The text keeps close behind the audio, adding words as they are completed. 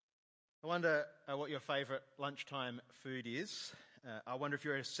I wonder what your favourite lunchtime food is. I wonder if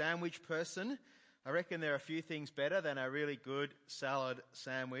you're a sandwich person. I reckon there are a few things better than a really good salad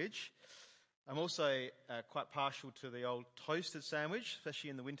sandwich. I'm also quite partial to the old toasted sandwich, especially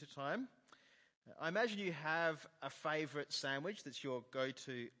in the wintertime. I imagine you have a favourite sandwich that's your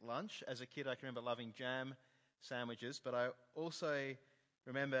go-to lunch. As a kid, I can remember loving jam sandwiches, but I also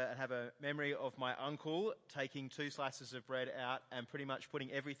remember and have a memory of my uncle taking 2 slices of bread out and pretty much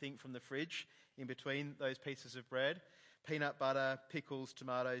putting everything from the fridge in between those pieces of bread. Peanut butter, pickles,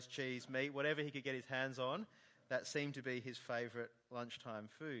 tomatoes, cheese, meat, whatever he could get his hands on. That seemed to be his favourite lunchtime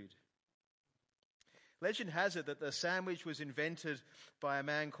food. Legend has it that the sandwich was invented by a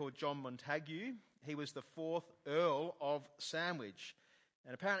man called John Montagu. He was the 4th Earl of Sandwich.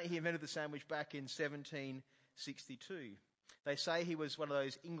 And apparently he invented the sandwich back in 1762. They say he was one of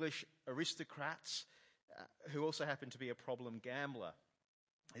those English aristocrats who also happened to be a problem gambler.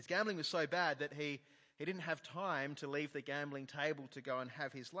 His gambling was so bad that he didn't have time to leave the gambling table to go and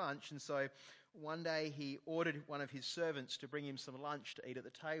have his lunch. And so one day he ordered one of his servants to bring him some lunch to eat at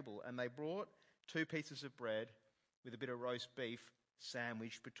the table. And they brought 2 pieces of bread with a bit of roast beef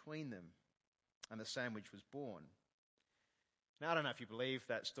sandwiched between them. And the sandwich was born. Now, I don't know if you believe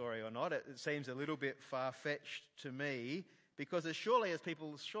that story or not. It seems a little bit far-fetched to me, because as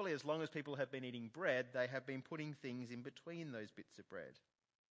long as people have been eating bread, they have been putting things in between those bits of bread.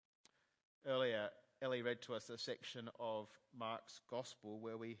 Earlier, Ellie read to us a section of Mark's Gospel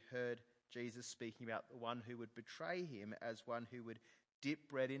where we heard Jesus speaking about the one who would betray him as one who would dip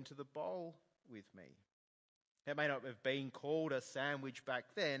bread into the bowl with me. It may not have been called a sandwich back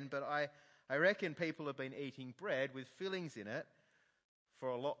then, but I reckon people have been eating bread with fillings in it for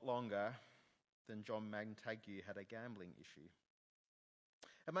a lot longer than John Montagu had a gambling issue.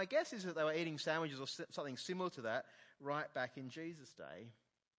 And my guess is that they were eating sandwiches or something similar to that right back in Jesus' day.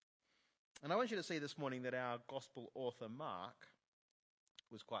 And I want you to see this morning that our gospel author Mark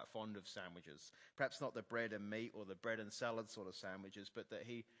was quite fond of sandwiches. Perhaps not the bread and meat or the bread and salad sort of sandwiches, but that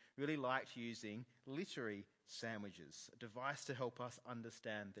he really liked using literary sandwiches, a device to help us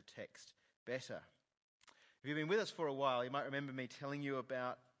understand the text better. If you've been with us for a while, you might remember me telling you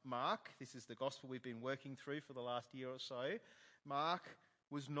about Mark. This is the gospel we've been working through for the last year or so. Mark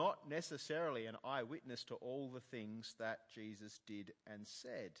was not necessarily an eyewitness to all the things that Jesus did and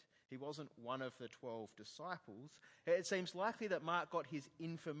said. He wasn't one of the 12 disciples. It seems likely that Mark got his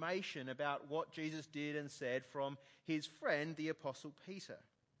information about what Jesus did and said from his friend, the Apostle Peter.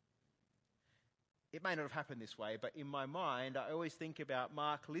 It may not have happened this way, but in my mind, I always think about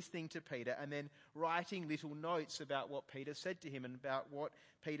Mark listening to Peter and then writing little notes about what Peter said to him and about what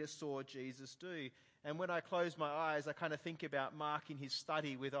Peter saw Jesus do. And when I close my eyes, I kind of think about Mark in his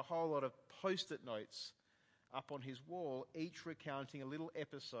study with a whole lot of post-it notes up on his wall, each recounting a little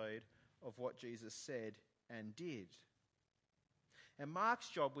episode of what Jesus said and did. And Mark's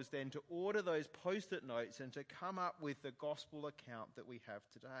job was then to order those post-it notes and to come up with the gospel account that we have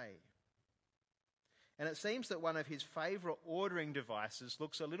today. And it seems that one of his favourite ordering devices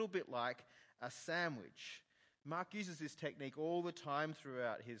looks a little bit like a sandwich. Mark uses this technique all the time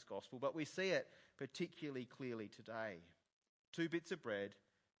throughout his gospel, but we see it particularly clearly today. 2 bits of bread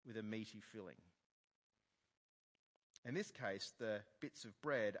with a meaty filling. In this case, the bits of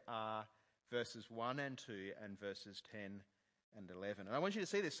bread are verses 1 and 2 and verses 10 and 11. And I want you to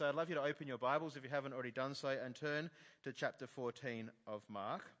see this, so I'd love you to open your Bibles if you haven't already done so and turn to chapter 14 of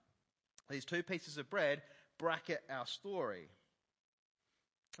Mark. These 2 pieces of bread bracket our story.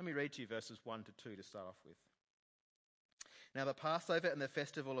 Let me read to you verses 1 to 2 to start off with. Now the Passover and the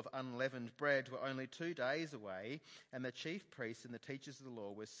festival of unleavened bread were only 2 days away, and the chief priests and the teachers of the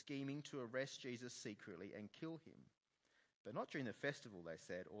law were scheming to arrest Jesus secretly and kill him. But not during the festival, they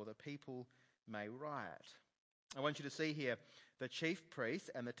said, or the people may riot. I want you to see here, the chief priests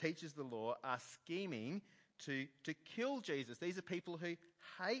and the teachers of the law are scheming to kill Jesus. These are people who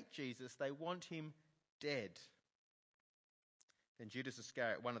hate Jesus. They want him dead. Then Judas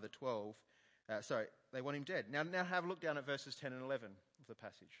Iscariot, one of the 12, they want him dead. Now have a look down at verses 10 and 11 of the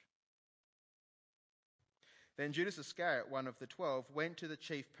passage. Then Judas Iscariot, one of the 12, went to the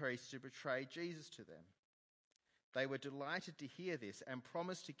chief priests to betray Jesus to them. They were delighted to hear this and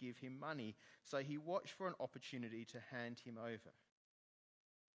promised to give him money, so he watched for an opportunity to hand him over.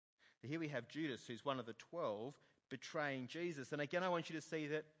 Here we have Judas, who's one of the 12, betraying Jesus. And again, I want you to see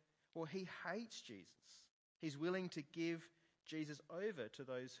that, he hates Jesus. He's willing to give Jesus over to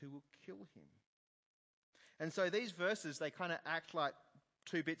those who will kill him. And so these verses, they kind of act like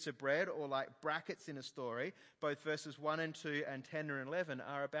 2 bits of bread or like brackets in a story. Both verses 1 and 2 and 10 and 11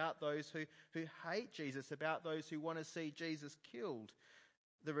 are about those who hate Jesus, about those who want to see Jesus killed.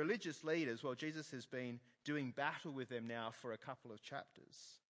 the religious leaders, well, Jesus has been doing battle with them now for a couple of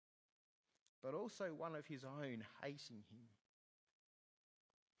chapters, but also one of his own hating him.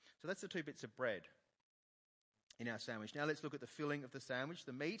 So that's the 2 bits of bread in our sandwich. Now let's look at the filling of the sandwich,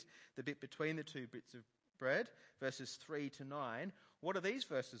 the meat, the bit between the 2 bits of bread, verses 3 to 9. What are these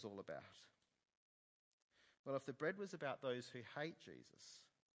verses all about? Well, if the bread was about those who hate Jesus,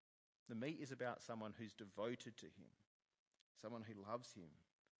 the meat is about someone who's devoted to him, someone who loves him.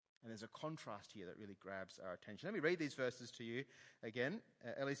 And there's a contrast here that really grabs our attention. Let me read these verses to you again.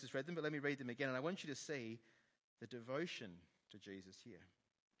 Elise has read them, but let me read them again. And I want you to see the devotion to Jesus here.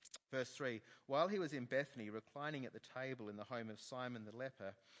 Verse 3, while he was in Bethany, reclining at the table in the home of Simon the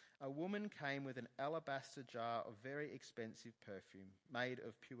leper, a woman came with an alabaster jar of very expensive perfume made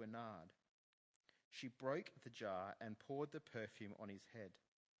of pure nard. She broke the jar and poured the perfume on his head.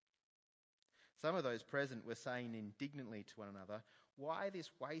 Some of those present were saying indignantly to one another, why this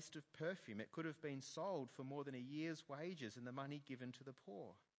waste of perfume? It could have been sold for more than a year's wages and the money given to the poor.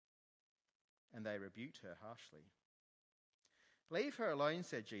 And they rebuked her harshly. Leave her alone,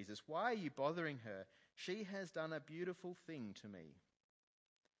 said Jesus. Why are you bothering her? She has done a beautiful thing to me.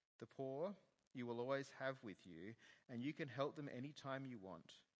 The poor you will always have with you, and you can help them any time you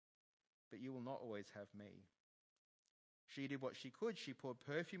want, but you will not always have me. She did what she could. She poured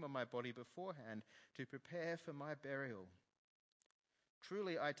perfume on my body beforehand to prepare for my burial.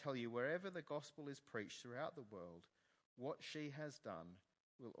 Truly, I tell you, wherever the gospel is preached throughout the world, what she has done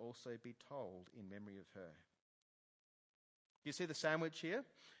will also be told in memory of her. You see the sandwich here?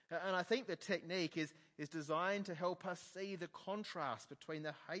 And I think the technique is designed to help us see the contrast between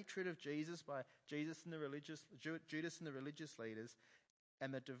the hatred of Jesus by Judas and the religious leaders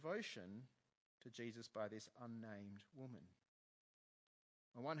and the devotion to Jesus by this unnamed woman.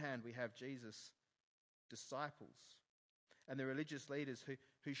 On one hand, we have Jesus' disciples and the religious leaders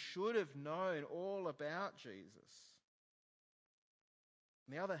who should have known all about Jesus.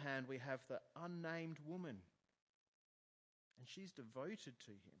 On the other hand, we have the unnamed woman, and she's devoted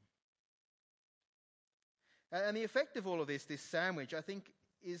to him. And the effect of all of this sandwich, I think,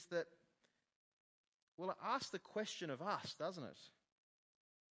 is that, well, it asks the question of us, doesn't it?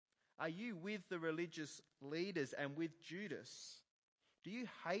 Are you with the religious leaders and with Judas? Do you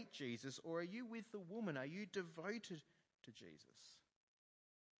hate Jesus, or are you with the woman? Are you devoted to Jesus?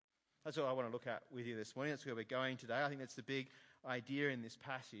 That's what I want to look at with you this morning. That's where we're going today. I think that's the big idea in this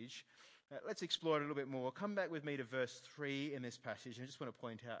passage. Let's explore it a little bit more. Come back with me to verse 3 in this passage. And I just want to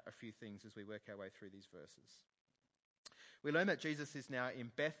point out a few things as we work our way through these verses. We learn that Jesus is now in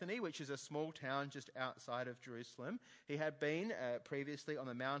Bethany, which is a small town just outside of Jerusalem. He had been previously on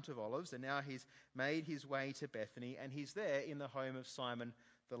the Mount of Olives, and now he's made his way to Bethany, and he's there in the home of Simon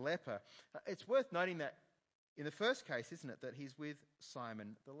the leper. It's worth noting that in the first case, isn't it, that he's with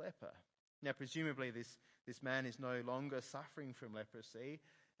Simon the leper. Now, presumably this man is no longer suffering from leprosy,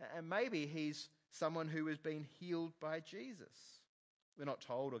 and maybe he's someone who has been healed by Jesus. We're not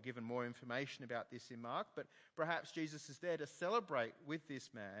told or given more information about this in Mark, but perhaps Jesus is there to celebrate with this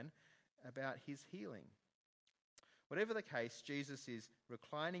man about his healing. Whatever the case, Jesus is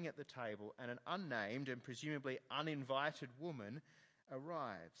reclining at the table, and an unnamed and presumably uninvited woman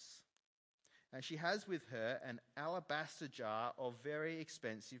arrives. And she has with her an alabaster jar of very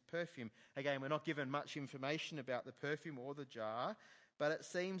expensive perfume. Again, we're not given much information about the perfume or the jar, but it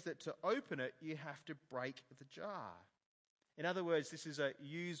seems that to open it, you have to break the jar. In other words, this is a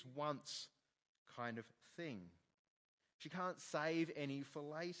use once kind of thing. She can't save any for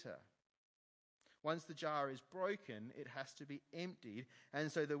later. Once the jar is broken, it has to be emptied,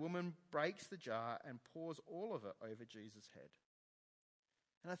 and so the woman breaks the jar and pours all of it over Jesus' head.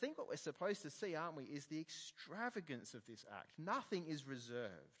 And I think what we're supposed to see, aren't we, is the extravagance of this act. Nothing is reserved.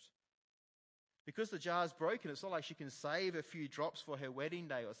 Because the jar's broken, it's not like she can save a few drops for her wedding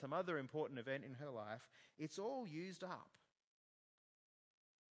day or some other important event in her life. It's all used up.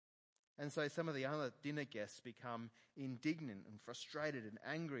 And so some of the other dinner guests become indignant and frustrated and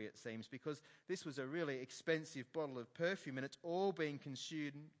angry, it seems, because this was a really expensive bottle of perfume and it's all being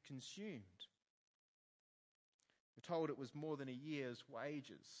consumed. We're told it was more than a year's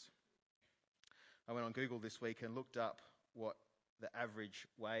wages. I went on Google this week and looked up what the average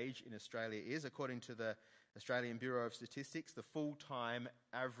wage in Australia is. According to the Australian Bureau of Statistics, the full-time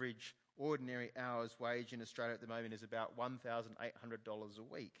average ordinary hours wage in Australia at the moment is about $1,800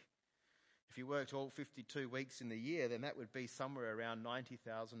 a week. If you worked all 52 weeks in the year, then that would be somewhere around $90,000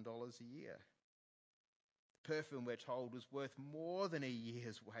 a year. The perfume, we're told, was worth more than a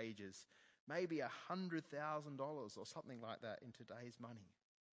year's wages, maybe $100,000 or something like that in today's money.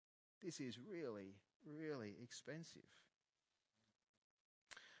 This is really, really expensive.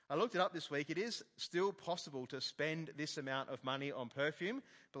 I looked it up this week. It is still possible to spend this amount of money on perfume,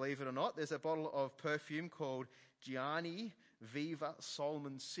 believe it or not. There's a bottle of perfume called Gianni Viva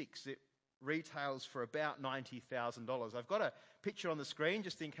Solomon 6. It retails for about $90,000. I've got a picture on the screen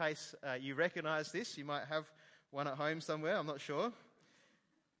just in case you recognise this. You might have one at home somewhere, I'm not sure.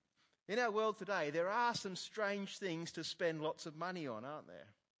 In our world today, there are some strange things to spend lots of money on, aren't there?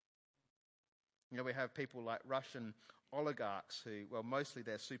 You know, we have people like Russian oligarchs who, well, mostly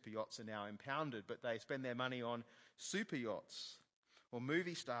their super yachts are now impounded, but they spend their money on super yachts. Or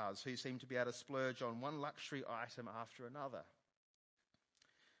movie stars who seem to be able to splurge on one luxury item after another.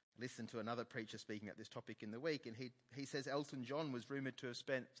 I listened to another preacher speaking at this topic in the week, and he says Elton John was rumoured to have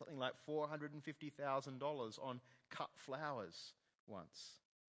spent something like $450,000 on cut flowers once.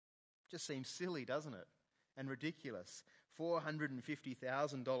 Just seems silly, doesn't it? And ridiculous.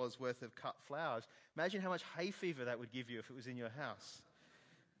 $450,000 worth of cut flowers. Imagine how much hay fever that would give you if it was in your house.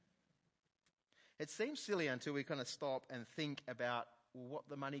 It seems silly until we kind of stop and think about what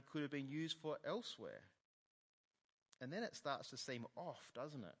the money could have been used for elsewhere. And then it starts to seem off,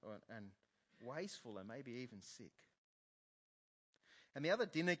 doesn't it? And wasteful and maybe even sick. And the other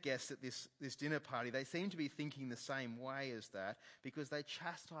dinner guests at this dinner party, they seem to be thinking the same way as that, because they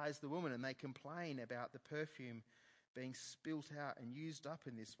chastise the woman and they complain about the perfume being spilt out and used up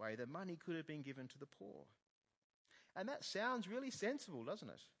in this way. The money could have been given to the poor. And that sounds really sensible, doesn't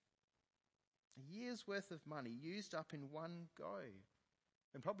it? A year's worth of money used up in one go.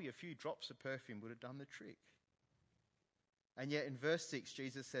 And probably a few drops of perfume would have done the trick. And yet in verse 6,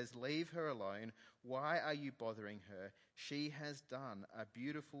 Jesus says, "Leave her alone. Why are you bothering her? She has done a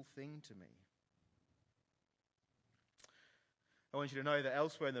beautiful thing to me." I want you to know that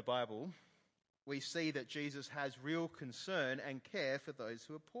elsewhere in the Bible, we see that Jesus has real concern and care for those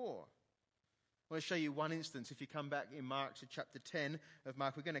who are poor. I want to show you one instance. If you come back in Mark to chapter 10 of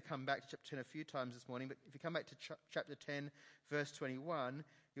Mark, we're going to come back to chapter 10 a few times this morning, but if you come back to chapter 10, verse 21,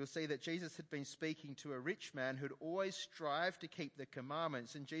 you'll see that Jesus had been speaking to a rich man who'd always strived to keep the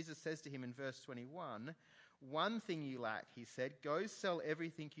commandments. And Jesus says to him in verse 21, "One thing you lack," he said, "go sell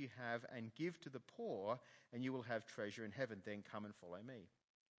everything you have and give to the poor, and you will have treasure in heaven. Then come and follow me."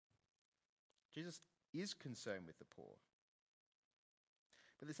 Jesus is concerned with the poor.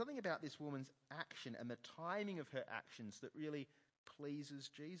 But there's something about this woman's action and the timing of her actions that really pleases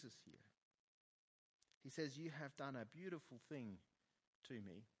Jesus here. He says, "You have done a beautiful thing to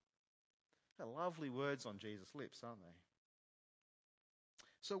me." They're lovely words on Jesus' lips, aren't they?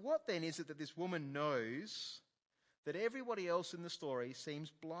 So what then is it that this woman knows that everybody else in the story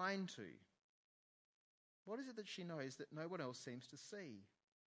seems blind to? What is it that she knows that no one else seems to see?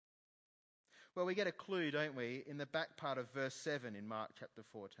 Well, we get a clue, don't we, in the back part of verse 7 in Mark chapter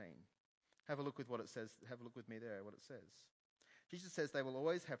 14. Have a look with what it says. Have a look with me there, what it says. Jesus says, "They will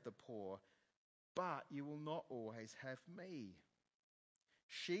always have the poor, but you will not always have me.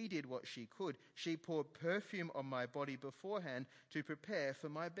 She did what she could. She poured perfume on my body beforehand to prepare for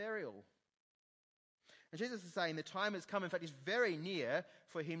my burial." And Jesus is saying the time has come, in fact, it's very near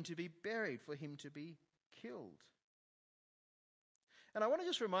for him to be buried, for him to be killed. And I want to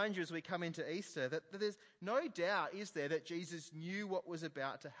just remind you as we come into Easter that there's no doubt, is there, that Jesus knew what was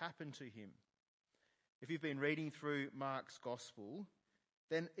about to happen to him. If you've been reading through Mark's Gospel,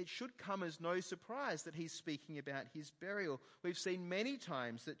 then it should come as no surprise that he's speaking about his burial. We've seen many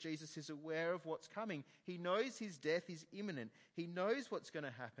times that Jesus is aware of what's coming. He knows his death is imminent. He knows what's going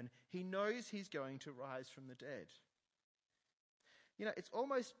to happen. He knows he's going to rise from the dead. You know, it's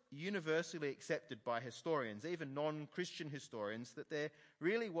almost universally accepted by historians, even non-Christian historians, that there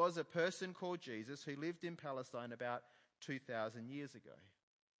really was a person called Jesus who lived in Palestine about 2,000 years ago.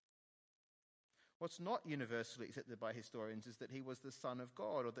 What's not universally accepted by historians is that he was the Son of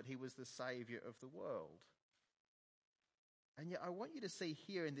God or that he was the Saviour of the world. And yet I want you to see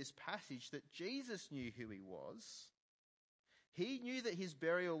here in this passage that Jesus knew who he was. He knew that his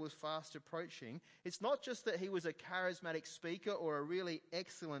burial was fast approaching. It's not just that he was a charismatic speaker or a really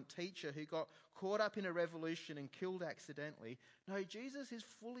excellent teacher who got caught up in a revolution and killed accidentally. No, Jesus is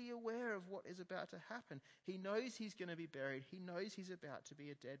fully aware of what is about to happen. He knows he's going to be buried. He knows he's about to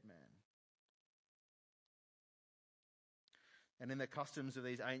be a dead man. And in the customs of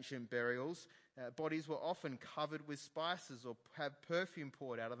these ancient burials, bodies were often covered with spices or have perfume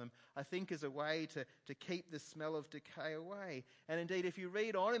poured out of them, I think as a way to keep the smell of decay away. And indeed, if you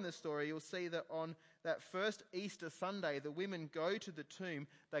read on in the story, you'll see that on that first Easter Sunday, the women go to the tomb.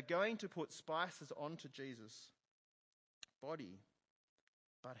 They're going to put spices onto Jesus' body,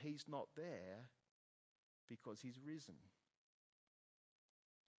 but he's not there because he's risen.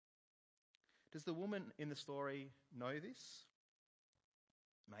 Does the woman in the story know this?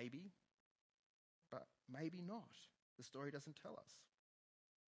 Maybe, but maybe not. The story doesn't tell us.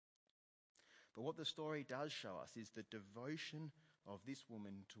 But what the story does show us is the devotion of this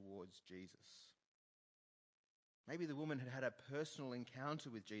woman towards Jesus. Maybe the woman had had a personal encounter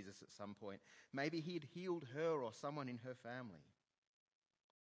with Jesus at some point. Maybe he had healed her or someone in her family.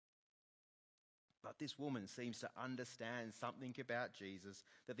 But this woman seems to understand something about Jesus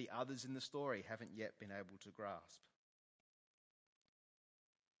that the others in the story haven't yet been able to grasp.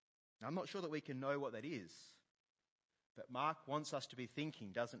 Now, I'm not sure that we can know what that is, but Mark wants us to be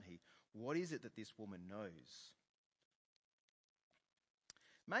thinking, doesn't he? What is it that this woman knows?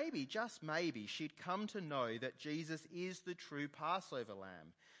 Maybe, just maybe, she'd come to know that Jesus is the true Passover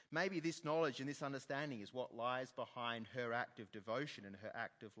lamb. Maybe this knowledge and this understanding is what lies behind her act of devotion and her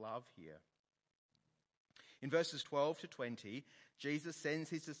act of love here. In verses 12 to 20, Jesus sends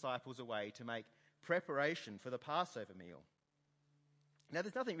his disciples away to make preparation for the Passover meal. Now,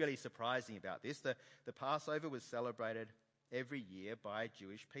 there's nothing really surprising about this. The Passover was celebrated every year by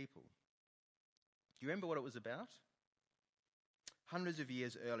Jewish people. Do you remember what it was about? Hundreds of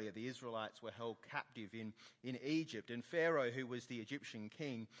years earlier, the Israelites were held captive in Egypt, and Pharaoh, who was the Egyptian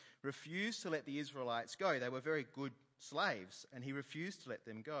king, refused to let the Israelites go. They were very good slaves, and he refused to let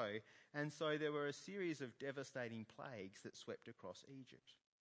them go. And so there were a series of devastating plagues that swept across Egypt.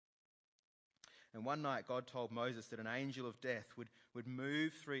 And one night God told Moses that an angel of death would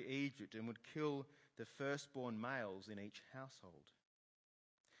move through Egypt and would kill the firstborn males in each household.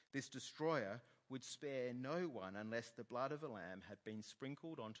 This destroyer would spare no one unless the blood of a lamb had been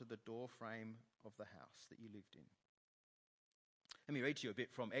sprinkled onto the doorframe of the house that you lived in. Let me read to you a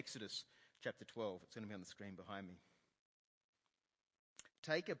bit from Exodus chapter 12. It's going to be on the screen behind me.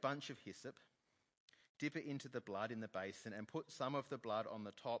 Take a bunch of hyssop, dip it into the blood in the basin, and put some of the blood on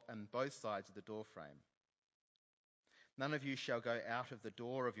the top and both sides of the doorframe. None of you shall go out of the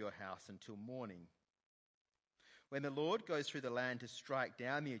door of your house until morning. When the Lord goes through the land to strike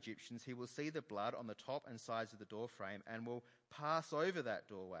down the Egyptians, he will see the blood on the top and sides of the doorframe and will pass over that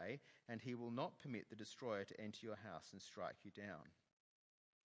doorway, and he will not permit the destroyer to enter your house and strike you down.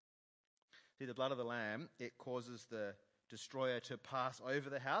 See, the blood of the lamb, it causes the destroyer to pass over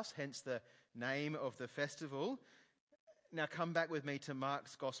the house, hence the name of the festival. Now come back with me to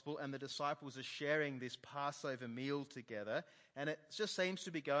Mark's Gospel, and the disciples are sharing this Passover meal together, and it just seems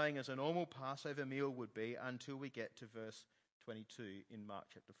to be going as a normal Passover meal would be until we get to verse 22 in Mark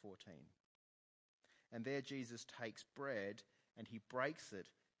chapter 14. And there Jesus takes bread and he breaks it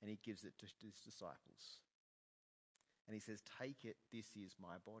and he gives it to his disciples. And he says, "Take it, this is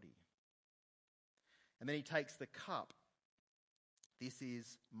my body." And then he takes the cup. "This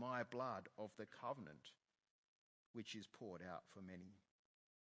is my blood of the covenant, which is poured out for many."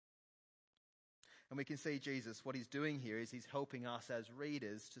 And we can see Jesus, what he's doing here is he's helping us as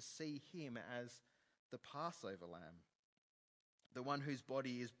readers to see him as the Passover lamb, the one whose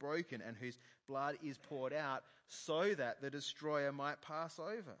body is broken and whose blood is poured out so that the destroyer might pass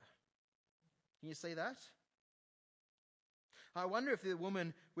over. Can you see that? I wonder if the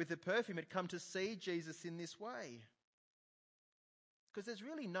woman with the perfume had come to see Jesus in this way. Because there's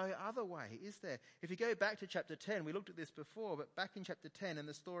really no other way, is there? If you go back to chapter 10, we looked at this before, but back in chapter 10 and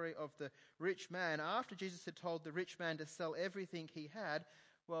the story of the rich man, after Jesus had told the rich man to sell everything he had,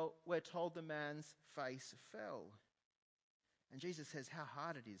 well, we're told the man's face fell. And Jesus says how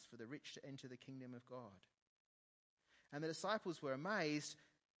hard it is for the rich to enter the kingdom of God. And the disciples were amazed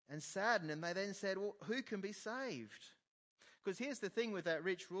and saddened, and they then said, well, who can be saved? Because here's the thing with that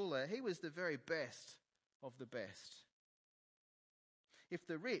rich ruler, he was the very best of the best. If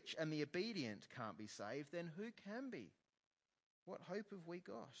the rich and the obedient can't be saved, then who can be? What hope have we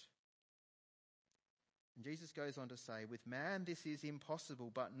got? And Jesus goes on to say, with man this is impossible,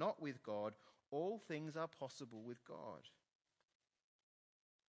 but not with God. All things are possible with God.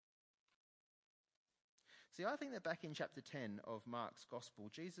 See, I think that back in chapter 10 of Mark's Gospel,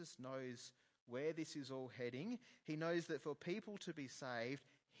 Jesus knows where this is all heading. He knows that for people to be saved,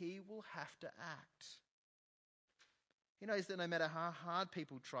 he will have to act. He knows that no matter how hard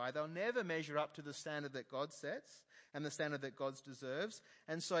people try, they'll never measure up to the standard that God sets and the standard that God deserves.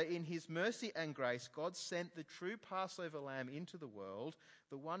 And so in his mercy and grace, God sent the true Passover lamb into the world,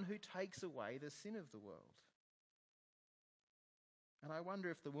 the one who takes away the sin of the world. And I wonder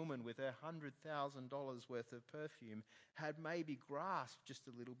if the woman with her $100,000 worth of perfume had maybe grasped just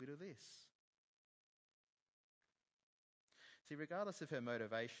a little bit of this. See, regardless of her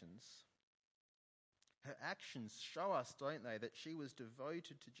motivations, her actions show us, don't they, that she was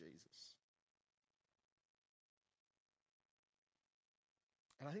devoted to Jesus.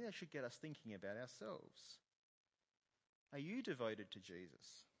 And I think that should get us thinking about ourselves. Are you devoted to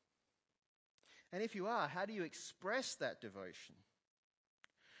Jesus? And if you are, how do you express that devotion?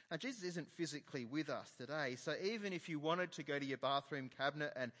 Now, Jesus isn't physically with us today, so even if you wanted to go to your bathroom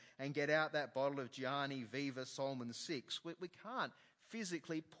cabinet and get out that bottle of Gianni Viva Solomon 6, we can't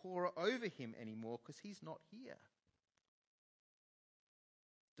physically pour it over him anymore because he's not here.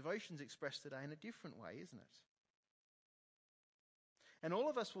 Devotion's expressed today in a different way, isn't it? And all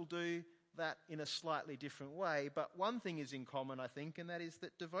of us will do that in a slightly different way, but one thing is in common, I think, and that is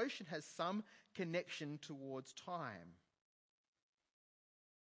that devotion has some connection towards time.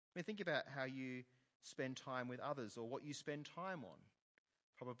 I mean, think about how you spend time with others or what you spend time on,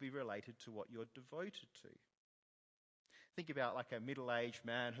 probably related to what you're devoted to. Think about like a middle-aged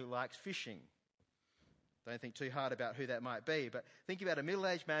man who likes fishing. Don't think too hard about who that might be, but think about a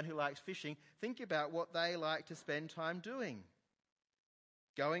middle-aged man who likes fishing. Think about what they like to spend time doing.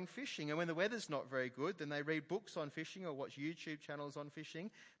 Going fishing. And when the weather's not very good, then they read books on fishing or watch YouTube channels on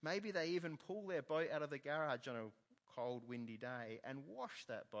fishing. Maybe they even pull their boat out of the garage on a cold, windy day and wash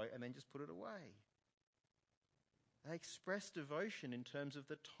that boat and then just put it away. They express devotion in terms of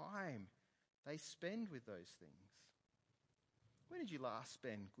the time they spend with those things. When did you last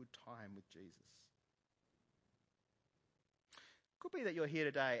spend good time with Jesus? Could be that you're here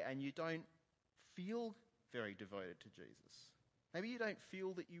today and you don't feel very devoted to Jesus. Maybe you don't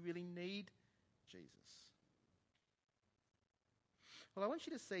feel that you really need Jesus. Well, I want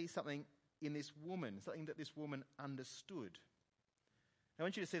you to see something in this woman, something that this woman understood. I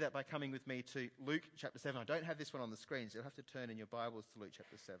want you to see that by coming with me to Luke chapter 7. I don't have this one on the screen, so you'll have to turn in your Bibles to Luke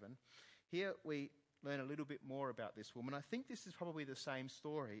chapter 7. Here we learn a little bit more about this woman. I think this is probably the same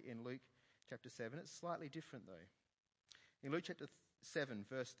story in Luke chapter 7. It's slightly different though. In Luke chapter 7,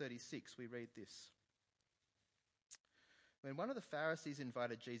 verse 36, we read this. When one of the Pharisees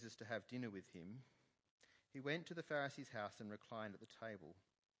invited Jesus to have dinner with him, he went to the Pharisee's house and reclined at the table.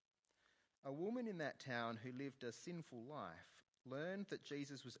 A woman in that town who lived a sinful life learned that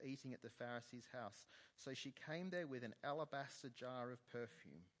Jesus was eating at the Pharisee's house, so she came there with an alabaster jar of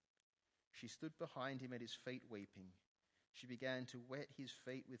perfume. She stood behind him at his feet weeping. She began to wet his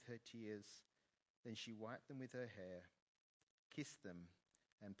feet with her tears. Then she wiped them with her hair, kissed them,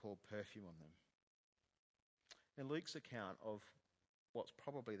 and poured perfume on them. In Luke's account of what's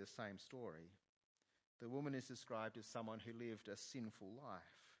probably the same story, the woman is described as someone who lived a sinful life.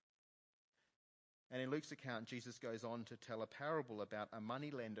 And in Luke's account, Jesus goes on to tell a parable about a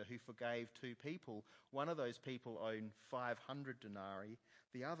moneylender who forgave two people. One of those people owed 500 denarii,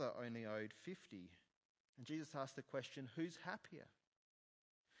 the other only owed 50. And Jesus asked the question, who's happier?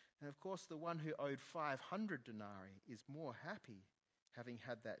 And of course, the one who owed 500 denarii is more happy, having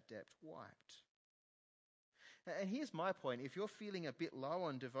had that debt wiped. And here's my point. If you're feeling a bit low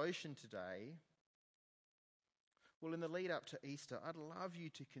on devotion today, well, in the lead up to Easter, I'd love you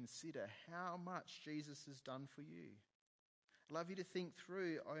to consider how much Jesus has done for you. I'd love you to think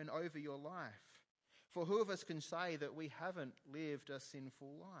through and over your life. For who of us can say that we haven't lived a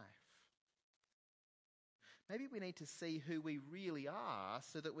sinful life? Maybe we need to see who we really are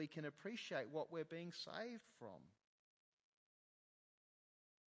so that we can appreciate what we're being saved from.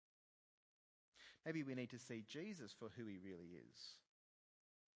 Maybe we need to see Jesus for who he really is.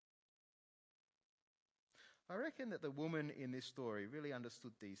 I reckon that the woman in this story really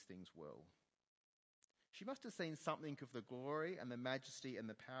understood these things well. She must have seen something of the glory and the majesty and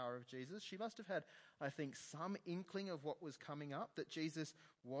the power of Jesus. She must have had, I think, some inkling of what was coming up, that Jesus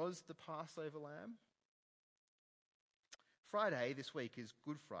was the Passover lamb. Friday this week is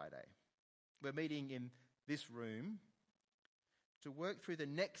Good Friday. We're meeting in this room to work through the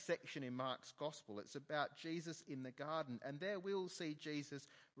next section in Mark's Gospel. It's about Jesus in the garden, and there we'll see Jesus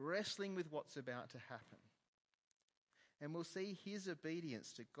wrestling with what's about to happen. And we'll see his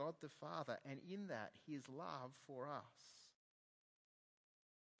obedience to God the Father, and in that, his love for us.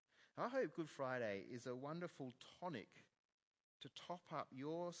 I hope Good Friday is a wonderful tonic to top up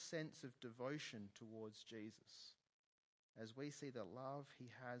your sense of devotion towards Jesus as we see the love he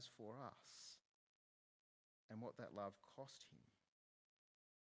has for us and what that love cost him.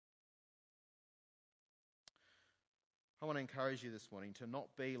 I want to encourage you this morning to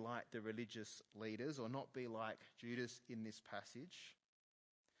not be like the religious leaders or not be like Judas in this passage.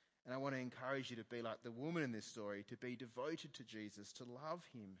 And I want to encourage you to be like the woman in this story, to be devoted to Jesus, to love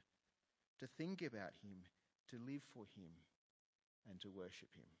him, to think about him, to live for him, and to worship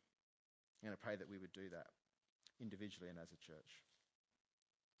him. And I pray that we would do that individually and as a church.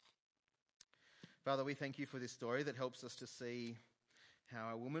 Father, we thank you for this story that helps us to see how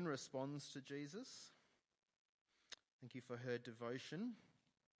a woman responds to Jesus. Thank you for her devotion.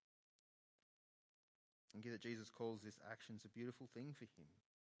 Thank you that Jesus calls this actions a beautiful thing for him.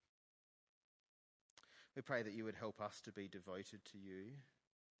 We pray that you would help us to be devoted to you,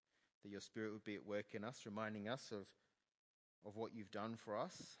 that your Spirit would be at work in us, reminding us of what you've done for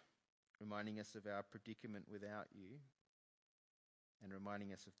us, reminding us of our predicament without you, and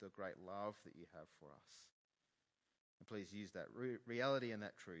reminding us of the great love that you have for us. And please use that reality and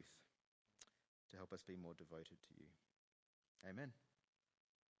that truth to help us be more devoted to you. Amen.